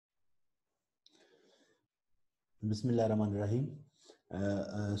Bismillahirrahmanirrahim.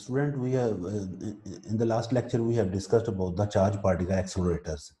 Student, we have in the last lecture we have discussed about the charge particle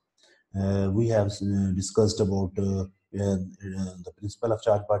accelerators. We have discussed about the principle of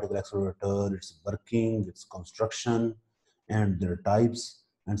charge particle accelerator, its working, its construction, and their types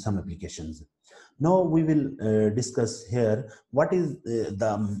and some applications. Now we will discuss here what is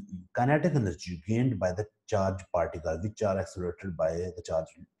the kinetic energy gained by the charge particle, which are accelerated by the charge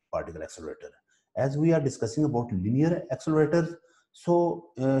particle accelerator. As we are discussing about linear accelerators, so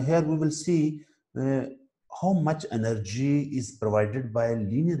here we will see how much energy is provided by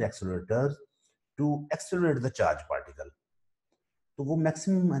linear accelerators to accelerate the charge particle. तो वो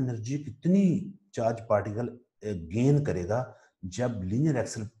maximum energy कितनी charge particle gain करेगा जब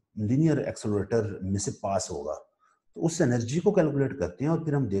linear accelerator में से पास होगा, तो उस एनर्जी को कैलकुलेट करते हैं और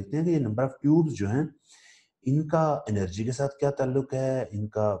फिर हम देखते हैं कि ये नंबर ऑफ ट्यूब्स जो हैं इनका एनर्जी के साथ क्या ताल्लुक है,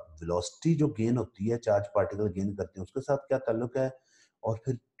 इनका वेलोसिटी जो गेन होती है चार्ज पार्टिकल गेन करते हैं उसके साथ क्या ताल्लुक है, और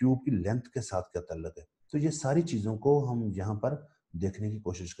फिर ट्यूब की लेंथ के साथ क्या ताल्लुक है। तो ये सारी चीज़ों को हम यहाँ पर देखने की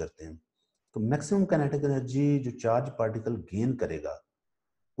कोशिश करते हैं। तो मैक्सिमम काइनेटिक एनर्जी जो चार्ज पार्टिकल गेन करेगा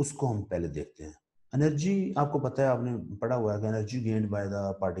उसको हम पहले देखते हैं। एनर्जी आपको पता है, आपने पढ़ा हुआ है कि energy gained by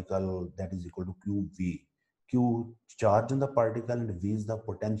the particle that is equal to Q we. Q charge on the particle and we is the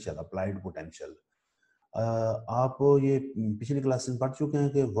potential, applied potential. आप ये पिछली क्लास में पढ़ चुके हैं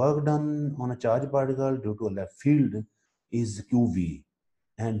कि work done on a charge particle due to a left field is Q we,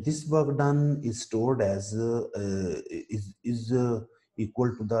 and this work done is stored as is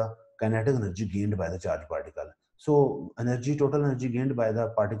equal to the kinetic energy gained by the charge particle. So total energy gained by the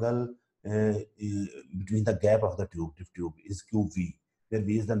particle between the gap of the tube is qv, where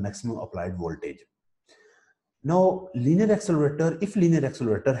v is the maximum applied voltage. Now if linear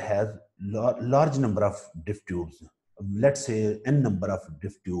accelerator has large number of diff tubes, let's say n number of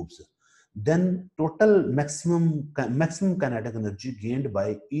diff tubes, then total maximum kinetic energy gained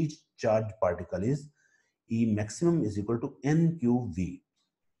by each charged particle is E maximum is equal to nqv.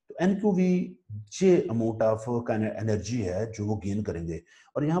 तो nqv ये amount of energy है जो वो gain करेंगे।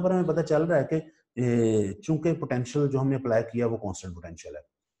 और यहाँ पर हमें पता चल रहा है कि चूंकि पोटेंशियल जो हमने अप्लाई किया वो कांस्टेंट पोटेंशियल है,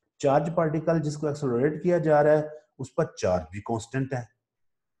 चार्ज पार्टिकल जिसको एक्सेलरेट किया जा रहा है उस पर चार्ज भी कांस्टेंट है,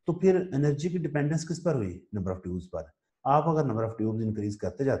 तो फिर एनर्जी की डिपेंडेंस किस पर हुई? नंबर ऑफ ट्यूब्स पर। आप अगर नंबर ऑफ ट्यूब्स इंक्रीज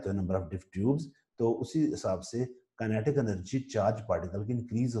करते जाते हो, नंबर ऑफ डिफ ट्यूब्स, तो उसी हिसाब से काइनेटिक एनर्जी चार्ज पार्टिकल की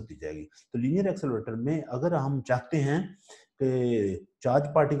इंक्रीज होती जाएगी। तो लीनियर एक्सेलरेटर में अगर हम चाहते हैं कि चार्ज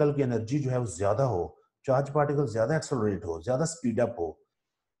पार्टिकल की एनर्जी जो है वो ज्यादा हो, चार्ज पार्टिकल ज्यादा एक्सेलरेट हो, ज्यादा स्पीड अप हो,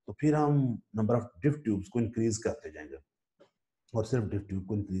 तो फिर हम नंबर ऑफ डिफ ट्यूब्स को इंक्रीज करते जाएंगे। और सिर्फ डिफ ट्यूब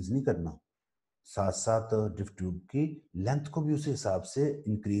को इंक्रीज नहीं करना, साथ साथ डिफ ट्यूब की लेंथ को भी उसी हिसाब से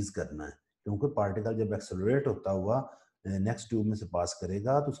इंक्रीज करना है, क्योंकि पार्टिकल जब एक्सेलरेट होता हुआ नेक्स्ट ट्यूब में से पास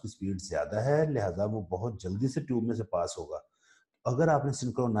करेगा तो उसकी स्पीड ज्यादा है, लिहाजा वो बहुत जल्दी से ट्यूब में से पास होगा। अगर आपने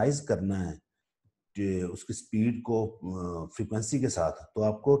सिंक्रोनाइज करना है उसकी स्पीड को फ्रीक्वेंसी के साथ, तो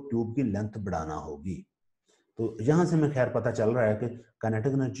आपको ट्यूब की लेंथ बढ़ाना होगी। तो यहाँ से हमें खैर पता चल रहा है कि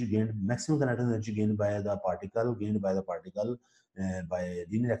kinetic energy gain, maximum kinetic energy gain by the particle by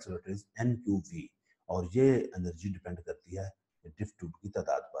linear accelerator is nqv, और ये एनर्जी डिपेंड करती है डिफ ट्यूब की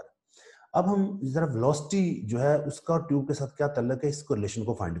तादाद पर। अब हम जरा वेलोसिटी जो है उसका ट्यूब के साथ क्या ताल्लुक है, इसको रिलेशन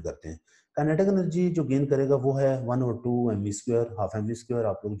को फाइंड करते हैं। काइनेटिक एनर्जी जो गेन करेगा वो है 1/2 mv², हाफ mv²,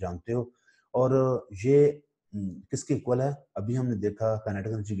 आप लोग जानते हो। और ये किसके इक्वल है? अभी हमने देखा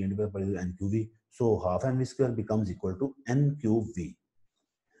kinetic energy gain by nqv, so half mv² becomes equal to nqv।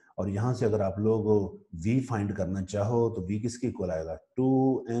 और यहाँ से अगर आप लोग v फाइंड करना चाहो तो v किसके इक्वल आएगा?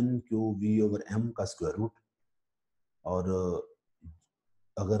 2nqv/m का स्क्वायर रूट। और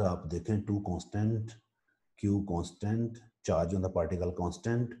अगर आप देखें 2 constant, q constant, charge on the particle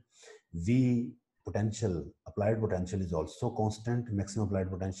constant, v potential, applied potential is also constant, maximum applied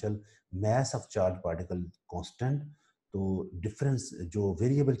potential, mass of charge particle constant, तो डिफरेंस जो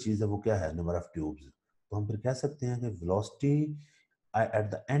वेरिएबल चीज है वो क्या है? Number of tubes. तो हम फिर कह सकते हैं कि velocity at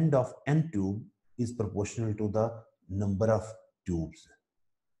the end of n tube is proportional to the number of tubes.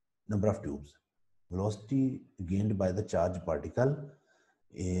 Velocity gained by the charge particle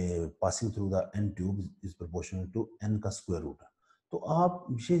passing through the n tubes is proportional to n का square root. तो आप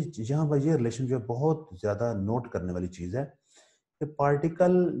यहाँ पर ये relation जो है बहुत ज्यादा नोट करने वाली चीज है कि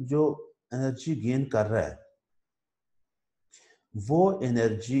पार्टिकल जो एनर्जी गेन कर रहा है वो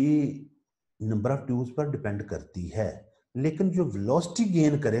एनर्जी नंबर ऑफ ट्यूब्स पर डिपेंड करती है, लेकिन जो वेलोसिटी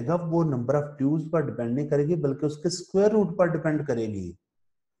गेन करेगा वो नंबर ऑफ ट्यूब्स पर डिपेंड नहीं करेगी बल्कि उसके स्क्वायर रूट पर डिपेंड करेगी।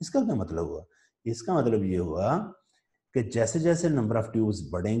 इसका क्या मतलब हुआ? इसका मतलब ये हुआ कि जैसे जैसे नंबर ऑफ ट्यूब्स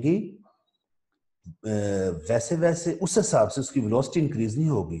बढ़ेंगी वैसे वैसे उस हिसाब से उसकी वेलोसिटी इंक्रीज नहीं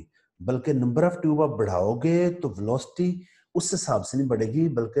होगी, बल्कि नंबर ऑफ ट्यूब आप बढ़ाओगे तो वेलोसिटी उस हिसाब से नहीं बढ़ेगी,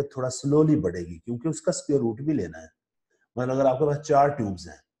 बल्कि थोड़ा स्लोली बढ़ेगी, क्योंकि उसका स्क्वायर रूट भी लेना है। मतलब अगर आपके पास 4 ट्यूब्स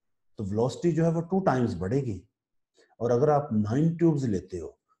हैं तो वेलोसिटी जो है वो 2 टाइम्स बढ़ेगी, और अगर आप 9 ट्यूब्स लेते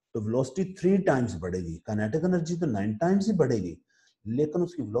हो तो वेलोसिटी 3 टाइम्स बढ़ेगी। काइनेटिक एनर्जी तो 9 टाइम्स ही बढ़ेगी, लेकिन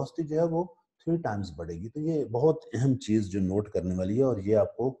उसकी वेलोसिटी जो है वो 3 टाइम्स बढ़ेगी। तो ये बहुत अहम चीज जो नोट करने वाली है, और ये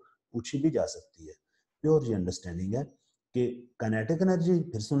आपको पूछी भी जा सकती है। प्योर ये अंडरस्टैंडिंग है कि काइनेटिक एनर्जी,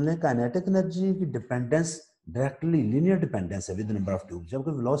 फिर सुन लें, काइनेटिक एनर्जी की डिपेंडेंस डायरेक्टली लीनियर डिपेंडेंस है विद नंबर ऑफ ट्यूब,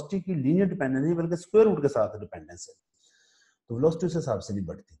 जबकि वेलोसिटी की लीनियर डिपेंडेंस नहीं बल्कि स्क्वायर रूट के साथ डिपेंडेंस है। तो वेलोसिटी उस हिसाब से नहीं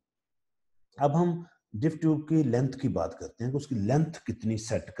बढ़ती। अब हम डिफ ट्यूब की लेंथ की बात करते हैं कि उसकी लेंथ कितनी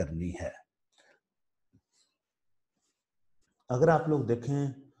सेट करनी है। अगर आप लोग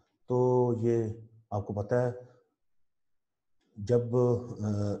देखें तो ये आपको पता है, जब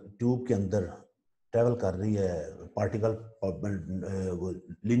ट्यूब के अंदर ट्रेवल कर रही है पार्टिकल,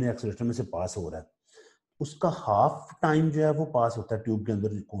 लीनियर एक्सेलरेटर में से पास हो रहा है, उसका हाफ टाइम जो है वो पास होता है ट्यूब के अंदर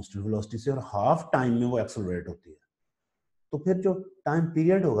कांस्टेंट वेलोसिटी से, और हाफ टाइम में वो एक्सेलरेट होती है। तो फिर जो टाइम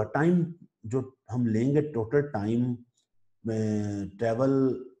पीरियड होगा, टाइम जो हम लेंगे, total time travel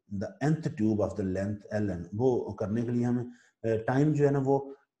the nth tube of the length L N, वो करने के लिए हमें टाइम जो है ना वो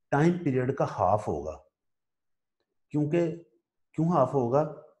टाइम पीरियड का हाफ होगा। क्योंकि क्यों हाफ होगा?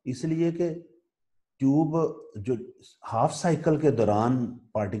 इसलिए कि ट्यूब जो हाफ साइकिल के दौरान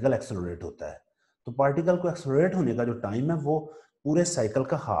पार्टिकल एक्सेलरेट होता है, तो पार्टिकल को एक्सेलरेट होने का जो टाइम है वो पूरे साइकिल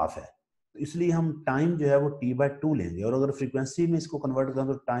का हाफ है। तो इसलिए हम टाइम जो है वो t/2 लेंगे, और अगर फ्रीक्वेंसी में इसको कन्वर्ट करें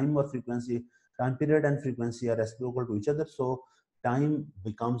तो टाइम और frequency, time period and frequency are reciprocal to each other, so time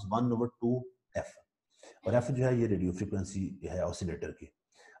becomes 1/2f, और f जो है ये रेडियो फ्रीक्वेंसी है ऑसिलेटर की।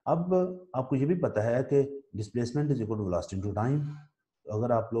 अब आपको ये भी पता है कि displacement is equal to velocity into time.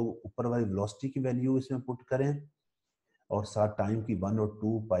 अगर आप लोग ऊपर वाली वेलोसिटी की वैल्यू इसमें पुट करें और साथ टाइम की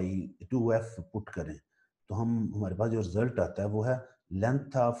 1/2 पुट करें, तो हमारे पास जो रिजल्ट आता है वो है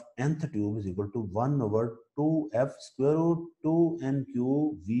length of nth tube is equal to 1/2f square root 2n³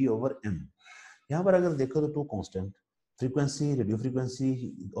 v/m। यहाँ पर अगर देखो तो 2 constant, frequency radio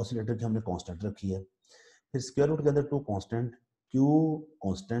frequency oscillator की हमने कांस्टेंट रखी है, फिर स्क्वायर रूट के अंदर 2 constant, Q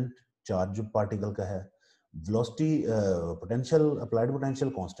constant charge particle का है, velocity potential applied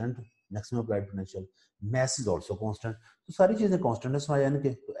potential constant, maximum applied potential, mass is also constant. तो सारी चीजें कांस्टेंट है सिवाय n के।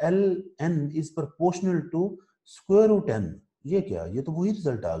 तो L N is proportional to square root n। ये क्या? ये तो वही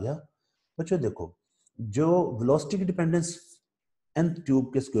रिजल्ट आ गया। बच्चों देखो, जो वेलोसिटी की डिपेंडेंस nth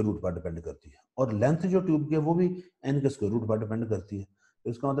ट्यूब के स्क्वायर रूट पर डिपेंड करती है, और लेंथ जो ट्यूब की है वो भी n के स्क्वायर रूट पर डिपेंड करती है। तो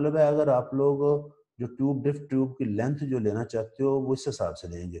इसका मतलब है अगर आप लोग जो ड्रिफ्ट ट्यूब की लेंथ जो लेना चाहते हो वो इस हिसाब से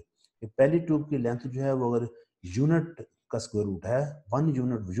लेंगे कि पहली ट्यूब की लेंथ जो है वो अगर यूनिट का स्क्वायर रूट है, 1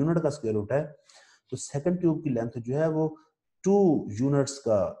 यूनिट का स्क्वायर रूट है, तो सेकंड ट्यूब की लेंथ जो है वो 2 यूनिट्स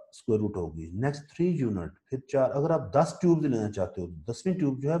का स्क्वायर रूट होगी, नेक्स्ट 3 यूनिट, फिर 4। अगर आप 10 ट्यूब लेना चाहते हो, 10वीं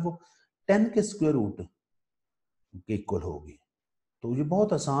ट्यूब जो है वो 10 के स्क्वायर रूट के इक्वल होगी। तो ये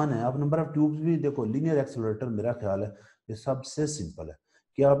बहुत आसान है। आप नंबर ऑफ ट्यूब्स भी देखो, लीनियर एक्सेलरेटर मेरा ख्याल है ये सबसे सिंपल है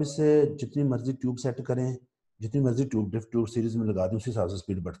कि आप इससे जितनी मर्जी ट्यूब सेट करें, जितनी मर्जी ट्यूब ड्रिफ्ट ट्यूब सीरीज में लगा दें, उस हिसाब से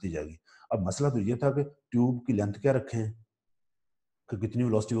स्पीड बढ़ती जाएगी। अब मसला तो ये था कि ट्यूब की लेंथ क्या रखें कि कितनी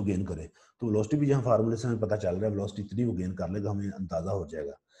वेलोसिटी वो गेन करे। तो वेलोसिटी भी यहाँ फार्मूले से हमें पता चल रहा है, वेलोसिटी इतनी वो गेन कर लेगा, हमें अंदाजा हो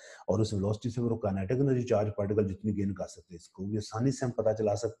जाएगा, और उस वेलोसिटी से वो काइनेटिक एनर्जी चार्ज पार्टिकल जितनी गेन कर सकते हैं इसको भी आसानी से हम पता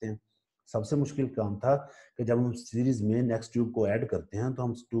चला सकते हैं। सबसे मुश्किल काम था कि जब हम सीरीज में नेक्स्ट ट्यूब को ऐड करते हैं तो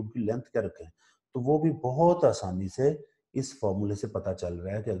हम ट्यूब की लेंथ क्या रखें, तो वो भी बहुत आसानी से इस फॉर्मूले से पता चल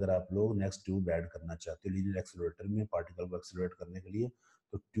रहा है कि अगर आप लोग नेक्स्ट ट्यूब ऐड करना चाहते हो लीनियर एक्सेलरेटर में पार्टिकल को एक्सेलरेट करने के लिए,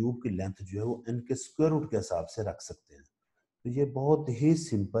 तो ट्यूब की लेंथ जो है वो n के स्क्वायर रूट के हिसाब से रख सकते हैं। तो ये बहुत ही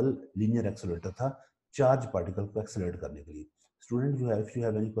सिंपल लीनियर एक्सेलरेटर था चार्ज पार्टिकल को एक्सेलरेट करने के लिए। Student, you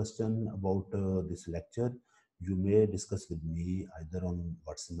have any question about this lecture, you may discuss with me either on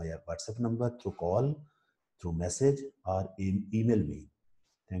my WhatsApp number, through call, through message, or email me.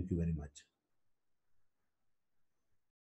 Thank you very much.